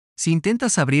Si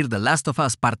intentas abrir The Last of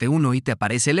Us Parte 1 y te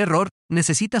aparece el error,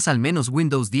 necesitas al menos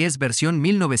Windows 10 versión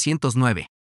 1909.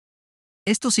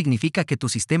 Esto significa que tu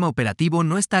sistema operativo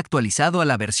no está actualizado a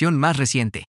la versión más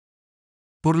reciente.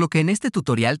 Por lo que en este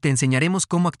tutorial te enseñaremos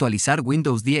cómo actualizar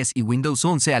Windows 10 y Windows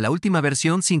 11 a la última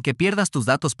versión sin que pierdas tus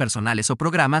datos personales o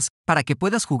programas para que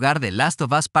puedas jugar The Last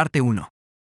of Us Parte 1.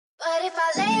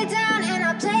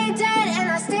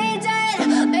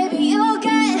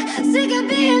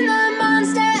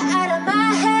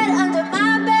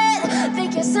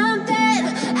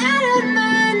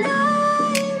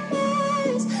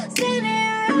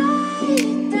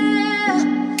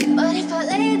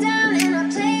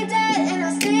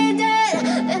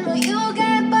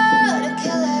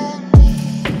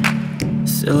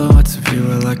 Silhouettes of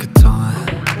you are like a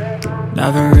taunt.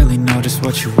 Never really know just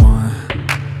what you want.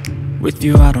 With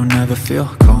you I don't ever feel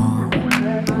calm.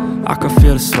 I can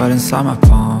feel the sweat inside my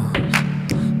palms.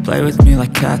 Play with me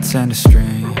like cats and a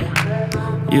string.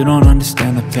 You don't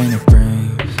understand the pain it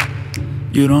brings.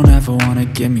 You don't ever wanna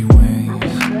give me wings.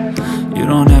 You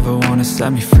don't ever wanna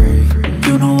set me free.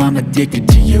 You know I'm addicted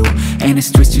to you, and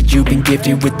it's twisted, you've been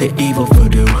gifted with the evil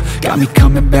voodoo. Got me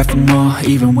coming back for more,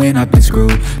 even when I've been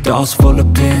screwed. Dolls full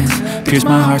of pins, pierce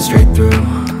my heart straight through.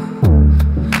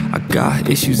 I got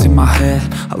issues in my head,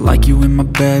 I like you in my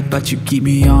bed, but you keep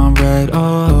me on red.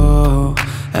 Oh,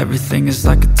 everything is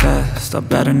like a test, I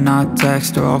better not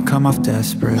text or I'll come off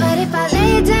desperate. But if I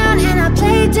lay down and I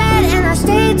play dead and I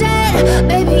stay dead,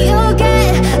 baby you'll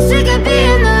get sick of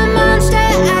being the monster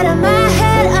out of my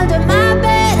head, under my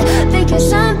bed, thinking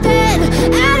something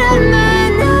out of my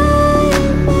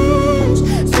nightmares,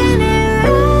 standing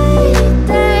right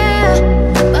there.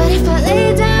 But if I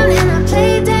lay down and I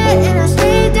play dead and I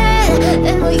stay dead,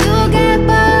 then will you get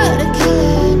bored of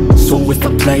killing me? So if I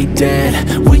play dead,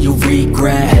 will you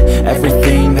regret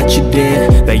everything that you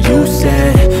did, that you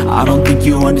said? I don't think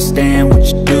you understand what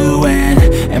you're doing,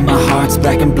 and my heart's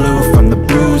black and blue from the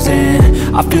bruising.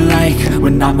 I feel like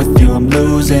when I'm with you I'm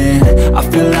losing. I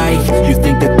feel like you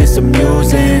think that this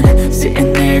amusing,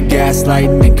 sitting there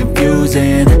gaslighting and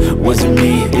confusing. Was it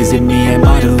me? Is it me? Am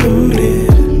I deluded?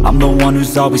 I'm the one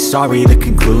who's always sorry, the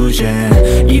conclusion.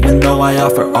 Even though I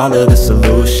offer all of the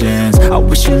solutions, I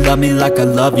wish you loved me like I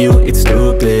love you, it's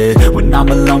stupid. When I'm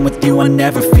alone with you I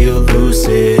never feel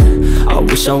lucid. I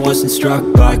wish I wasn't struck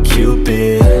by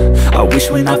Cupid. I wish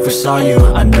when I first saw you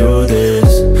I knew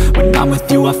this. When I'm with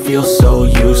you I feel so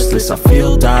useless, I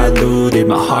feel diluted,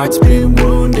 my heart's been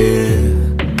wounded.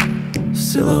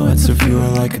 Silhouettes of you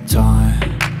are like a taunt.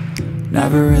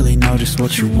 Never really know just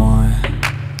what you want.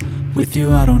 With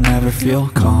you I don't ever feel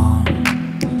calm.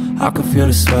 I can feel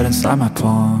the sweat inside my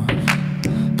palms.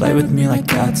 Play with me like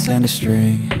cats and a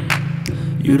string.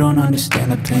 You don't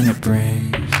understand the pain it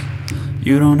brings.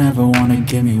 You don't ever wanna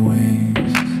give me wings.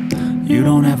 You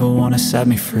don't ever wanna set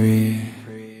me free.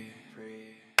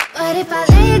 But if I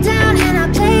lay down and I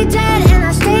play dead and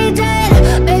I stay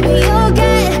dead, baby you'll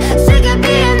get sick of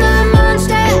being the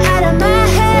monster out of my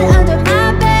head, under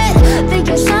my bed,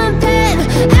 thinking something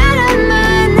out of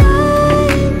my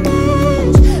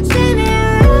nightmares,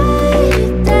 standing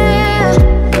right there.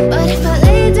 But if I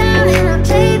lay down and I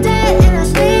play dead and I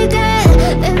stay dead,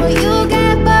 then will you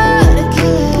get bored of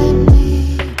killing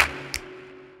me?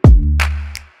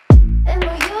 Then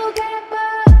will you get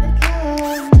bored of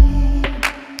killing me?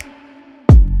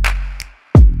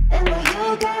 And will you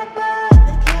get bored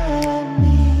of killing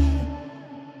me?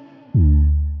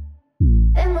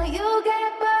 And will you get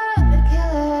bored of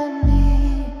killing me?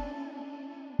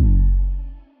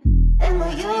 And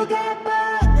will you get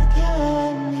bored of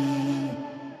killing me?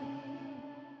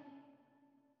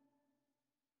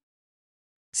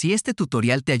 Si este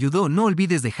tutorial te ayudó, no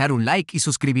olvides dejar un like y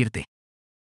suscribirte.